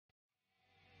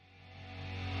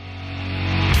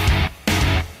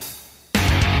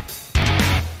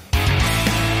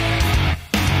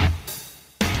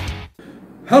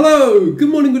Hello, good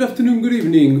morning, good afternoon, good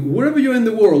evening, wherever you're in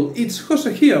the world. It's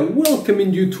Jose here,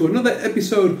 welcoming you to another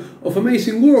episode of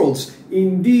Amazing Worlds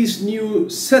in this new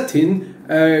setting,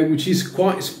 which is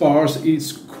quite sparse,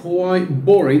 it's quite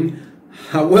boring.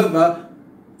 However,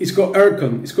 it's got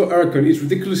aircon, it's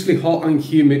ridiculously hot and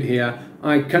humid here.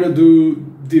 I cannot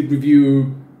do the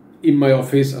review in my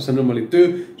office as I normally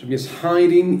do, so I'm just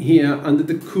hiding here under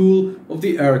the cool of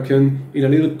the aircon in a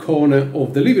little corner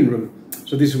of the living room.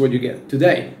 So this is what you get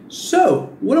today.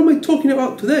 So, what am I talking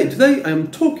about today? Today I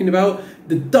am talking about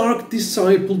the Dark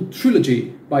Disciple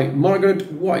trilogy by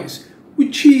Margaret Weis,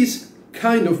 which is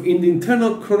kind of in the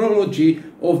internal chronology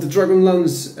of the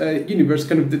Dragonlance universe,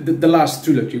 kind of the last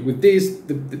trilogy. With this,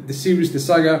 the series, the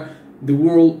saga, the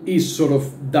world is sort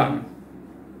of done.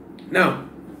 Now,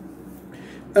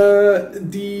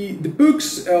 the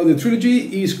books, the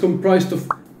trilogy is comprised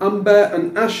of Amber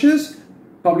and Ashes,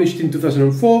 published in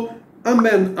 2004, Amber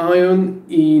and Iron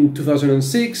in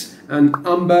 2006, and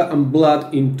Amber and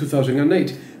Blood in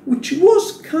 2008, which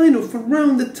was kind of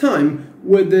around the time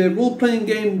where the role-playing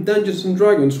game Dungeons &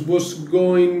 Dragons was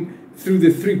going through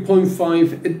the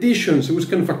 3.5 editions. It was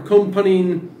kind of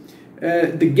accompanying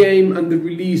the game and the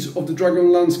release of the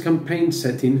Dragonlance campaign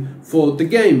setting for the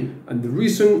game. And the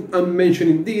reason I'm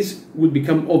mentioning this will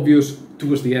become obvious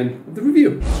towards the end of the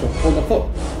review, so hold that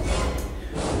thought.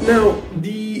 Now,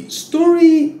 the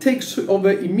story takes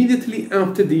over immediately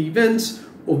after the events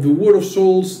of the War of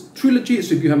Souls trilogy,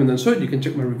 so if you haven't done so, you can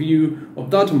check my review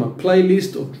of that on my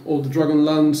playlist of all the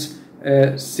Dragonlance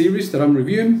series that I'm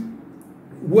reviewing,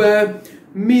 where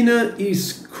Mina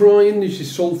is crying,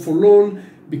 she's all forlorn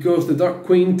because the Dark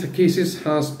Queen Takesis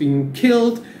has been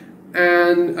killed,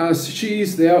 and as she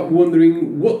is there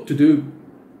wondering what to do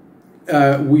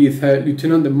with her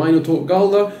lieutenant, the Minotaur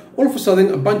Galda, all of a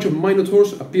sudden a bunch of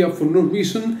Minotaurs appear for no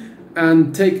reason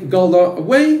and take Galda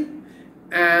away,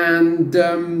 and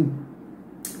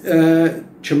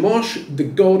Chemosh, the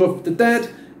god of the dead,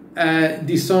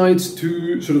 decides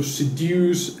to sort of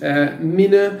seduce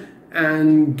Mina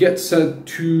and gets her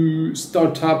to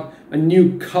start up a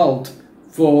new cult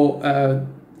for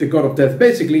the god of death.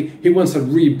 Basically, he wants a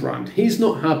rebrand. He's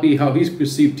not happy how he's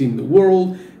perceived in the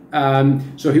world.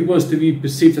 So he wants to be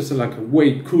perceived as like a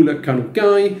way cooler kind of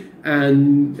guy,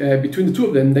 and between the two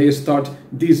of them they start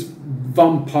this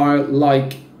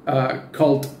vampire-like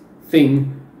cult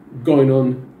thing going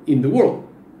on in the world.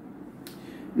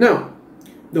 Now,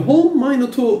 the whole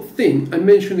Minotaur thing I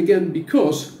mention again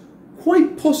because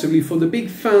quite possibly for the big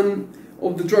fan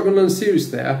of the Dragonlance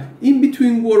series there, in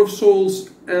between War of Souls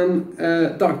and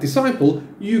Dark Disciple,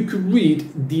 you could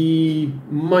read the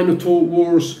Minotaur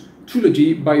Wars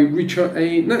trilogy by Richard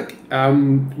A. Nack,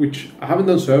 which I haven't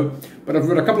done so, but I've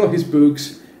read a couple of his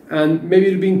books, and maybe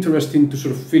it'll be interesting to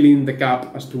sort of fill in the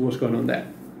gap as to what's going on there.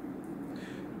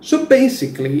 So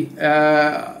basically,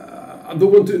 I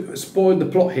don't want to spoil the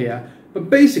plot here, but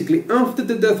basically after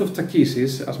the death of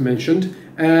Takesis, as mentioned,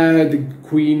 the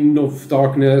Queen of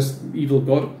Darkness, evil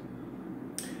god,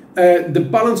 the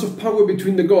balance of power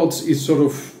between the gods is sort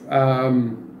of,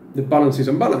 the balance is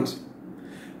unbalanced.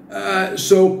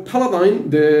 So Paladin,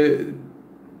 the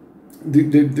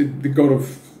god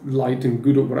of light and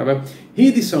good or whatever, he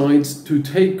decides to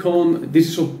take on, this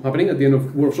is all happening at the end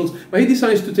of War of Souls, but he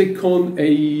decides to take on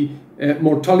a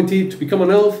mortality, to become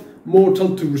an elf,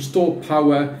 mortal, to restore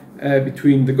power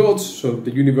between the gods, so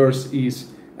the universe is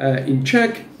in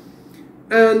check,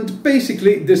 and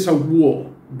basically there's a war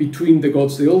between the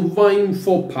gods. They all vying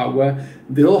for power,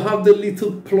 they all have their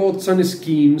little plots and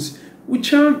schemes,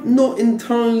 which are not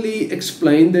entirely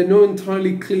explained, they're not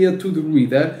entirely clear to the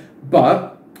reader,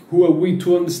 but who are we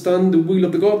to understand the will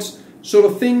of the gods, sort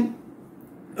of thing.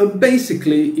 And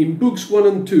basically, in books 1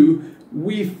 and 2,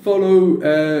 we follow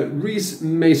Rhys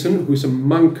Mason, who is a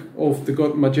monk of the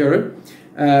god Majere,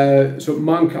 so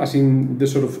monk as in the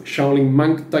sort of Shaolin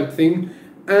monk type thing,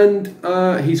 and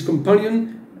his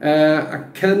companion, a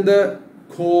Kanda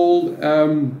called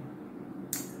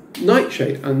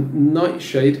Nightshade, and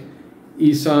Nightshade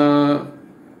is a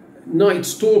Night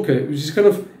Stalker, which is kind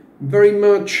of very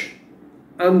much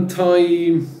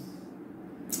anti...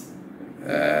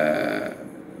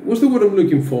 what's the word I'm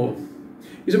looking for?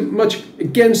 Is much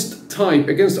against type,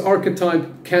 against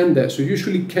archetype Kanda. So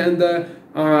usually Kanda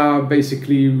are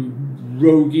basically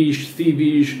roguish,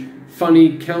 thievish,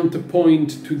 funny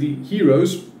counterpoint to the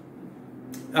heroes,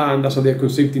 and that's how they're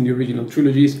conceived in the original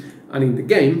trilogies and in the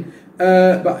game.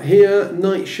 But here,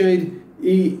 Nightshade,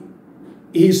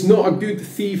 he's not a good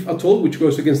thief at all, which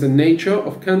goes against the nature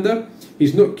of Kanda.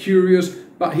 He's not curious,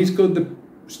 but he's got the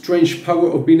strange power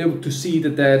of being able to see the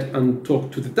dead and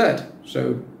talk to the dead.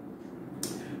 So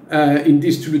in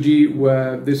this trilogy,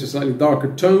 where there's a slightly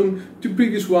darker tone to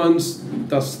previous ones,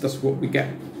 that's what we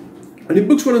get. And in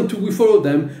books 1 and 2, we follow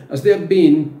them as they have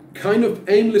been kind of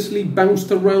aimlessly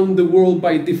bounced around the world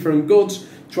by different gods,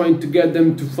 trying to get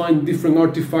them to find different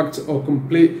artifacts or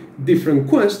complete different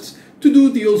quests to do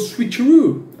the old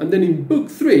switcheroo. And then in book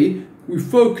 3, we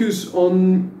focus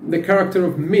on the character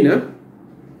of Mina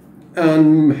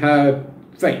and her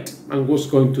fate and what's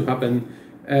going to happen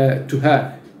to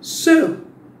her. So,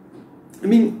 I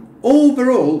mean,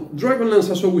 overall, Dragonlance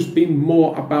has always been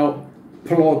more about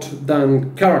plot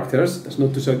than characters. That's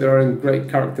not to say there aren't great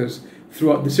characters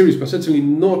throughout the series, but certainly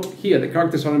not here. The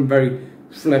characters aren't very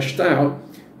fleshed out.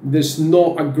 There's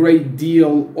not a great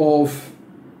deal of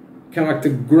character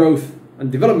growth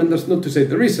and development. That's not to say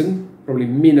there isn't. Probably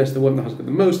Mina's the one that has got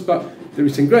the most, but there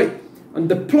isn't great. And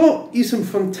the plot isn't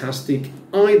fantastic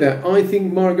either. I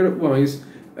think Margaret Weis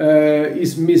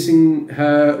is missing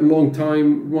her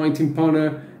long-time writing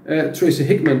partner, Tracy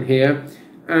Hickman here,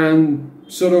 and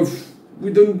sort of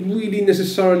we don't really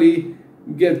necessarily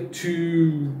get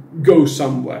to go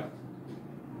somewhere.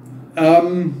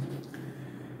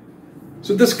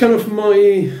 So that's kind of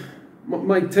my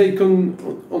take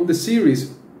on the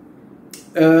series.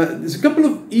 There's a couple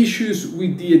of issues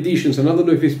with the editions, and I don't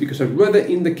know if it's because I've read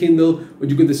it in the Kindle or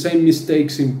you get the same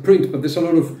mistakes in print, but there's a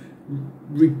lot of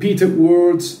repeated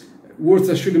words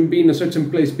that shouldn't be in a certain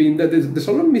place being that there's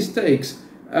a lot of mistakes.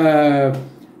 That's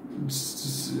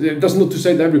not to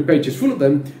say that every page is full of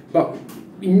them, but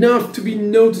enough to be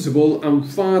noticeable and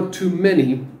far too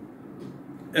many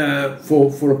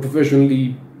for a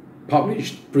professionally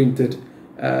published, printed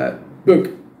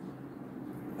book.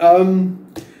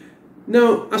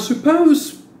 Now, I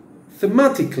suppose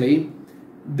thematically,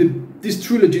 this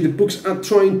trilogy, the books are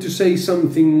trying to say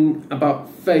something about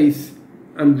faith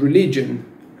and religion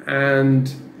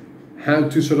and how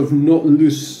to sort of not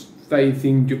lose faith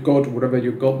in your God, whatever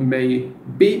your God may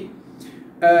be,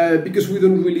 because we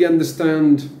don't really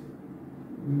understand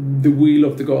the will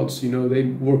of the gods. You know, they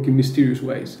work in mysterious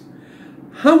ways.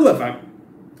 However,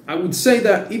 I would say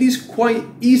that it is quite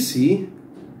easy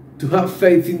to have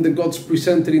faith in the gods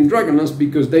presented in Dragonlance,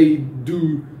 because they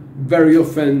do very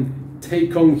often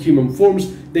take on human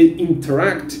forms. They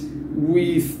interact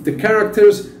with the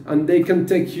characters and they can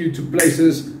take you to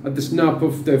places at the snap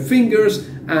of their fingers,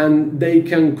 and they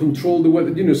can control the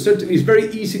weather. You know, certainly it's very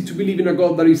easy to believe in a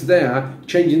god that is there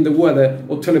changing the weather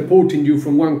or teleporting you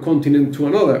from one continent to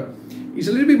another. It's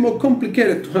a little bit more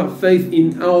complicated to have faith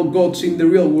in our gods in the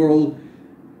real world.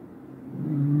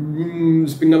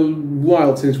 It's been a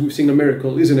while since we've seen a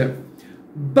miracle, isn't it?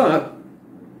 But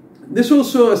there's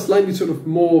also a slightly sort of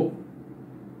more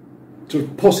sort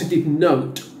of positive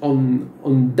note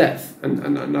on death,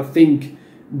 and I think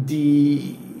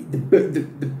the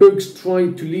books try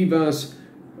to leave us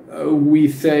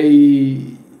with a,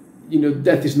 you know,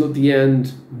 death is not the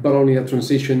end but only a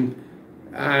transition,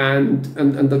 and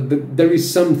that there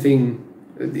is something,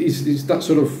 is that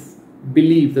sort of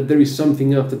belief that there is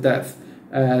something after death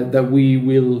that we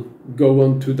will go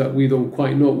on to, that we don't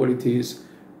quite know what it is,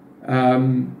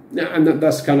 and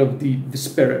that's kind of the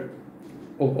spirit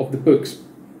of the books,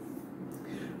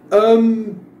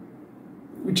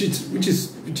 which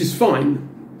is fine.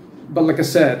 But like I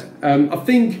said, I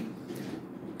think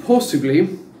possibly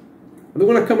I don't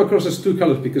want to come across as too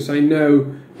callous, because I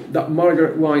know that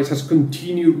Margaret Weis has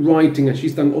continued writing and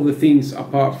she's done other things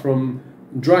apart from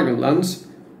Dragonlance.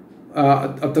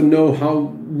 I don't know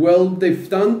how well they've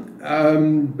done,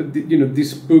 but you know,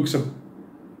 these books are,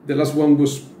 the last one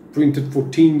was printed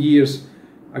 14 years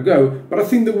ago, but I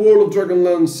think the world of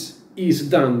Dragonlance is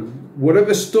done.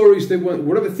 Whatever stories they want,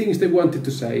 whatever things they wanted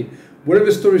to say,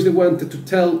 whatever stories they wanted to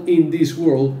tell in this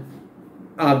world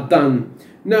are done.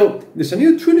 Now, there's a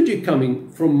new trilogy coming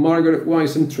from Margaret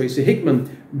Weis and Tracy Hickman,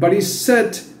 but it's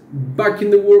set back in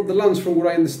the world of the lands from what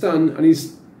I understand, and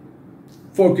it's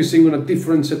focusing on a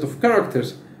different set of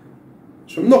characters.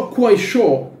 So I'm not quite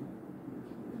sure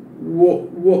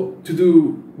what to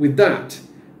do with that.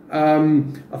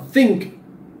 I think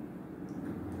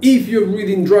if you're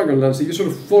reading Dragonlance, if you're sort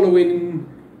of following,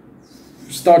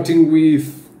 starting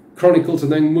with Chronicles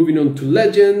and then moving on to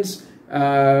Legends,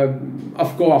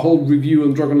 I've got a whole review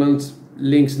on Dragonlance,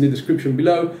 links in the description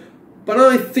below, but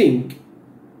I think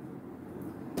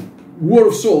War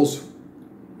of Souls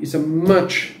is a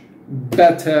much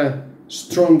better,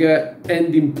 stronger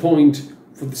ending point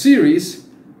for the series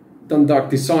than Dark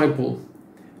Disciple.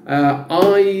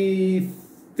 I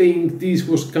think this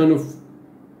was kind of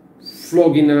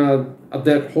flogging a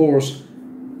dead horse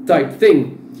type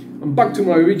thing. And back to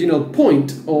my original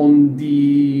point on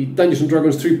the Dungeons &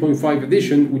 Dragons 3.5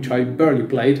 edition, which I barely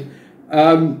played,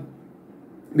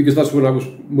 because that's when I was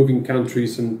moving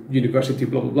countries and university,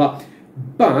 blah, blah, blah.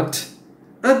 But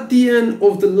at the end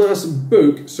of the last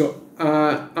book, so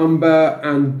Amber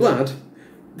and Blood,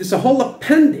 there's a whole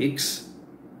appendix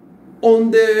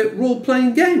on the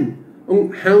role-playing game,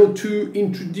 on how to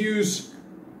introduce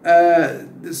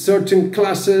certain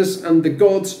classes and the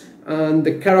gods and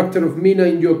the character of Mina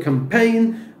in your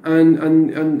campaign,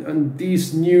 and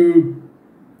these new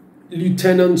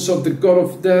lieutenants of the god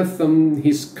of death and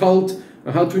his cult,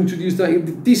 and how to introduce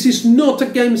that. This is not a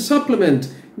game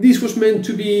supplement. This was meant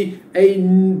to be a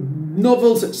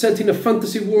novel set in a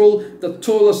fantasy world that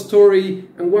told a story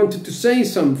and wanted to say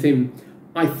something.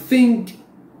 I think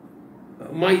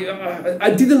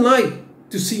I didn't like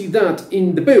to see that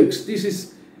in the books.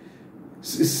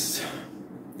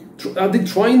 Are they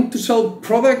trying to sell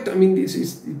product? I mean,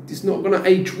 it's not going to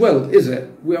age well, is it?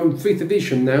 We're on 5th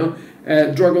edition now.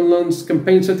 Dragonlance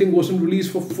campaign setting wasn't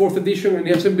released for 4th edition, and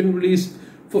it hasn't been released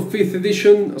for 5th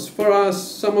edition as far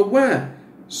as I'm aware.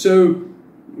 So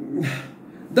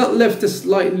that left a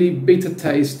slightly bitter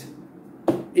taste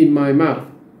in my mouth.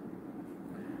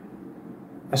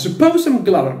 I suppose I'm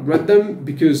glad I read them,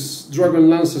 because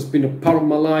Dragonlance has been a part of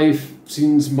my life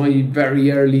since my very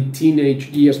early teenage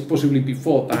years, possibly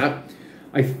before that.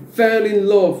 I fell in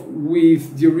love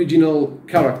with the original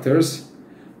characters.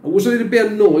 I was a little bit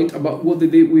annoyed about what they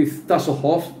did with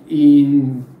Tasselhoff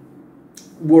in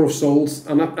War of Souls,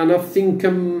 and I think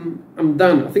I'm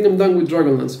done. I think I'm done with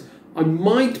Dragonlance. I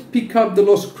might pick up the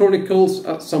Lost Chronicles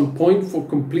at some point for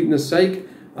completeness sake.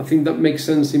 I think that makes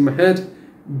sense in my head.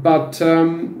 But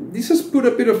this has put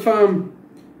a bit of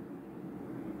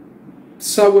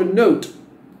sour note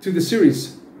to the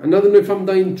series, and I don't know if I'm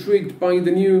that intrigued by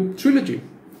the new trilogy.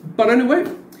 But anyway,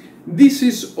 this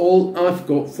is all I've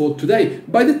got for today.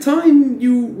 By the time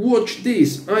you watch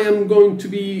this, I am going to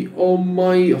be on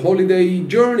my holiday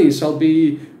journeys. I'll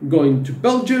be going to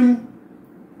Belgium.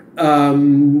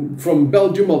 From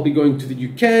Belgium, I'll be going to the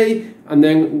UK, and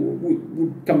then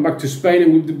we'll come back to Spain,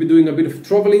 and we'll be doing a bit of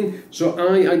traveling. So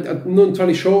I'm not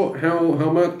entirely sure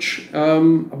how much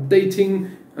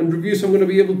updating and reviews I'm going to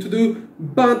be able to do.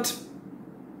 But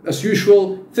as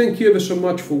usual, thank you ever so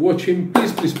much for watching.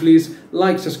 Please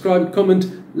like, subscribe, comment,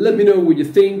 let me know what you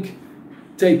think.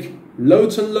 Take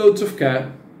loads and loads of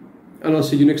care, and I'll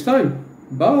see you next time.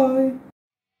 Bye.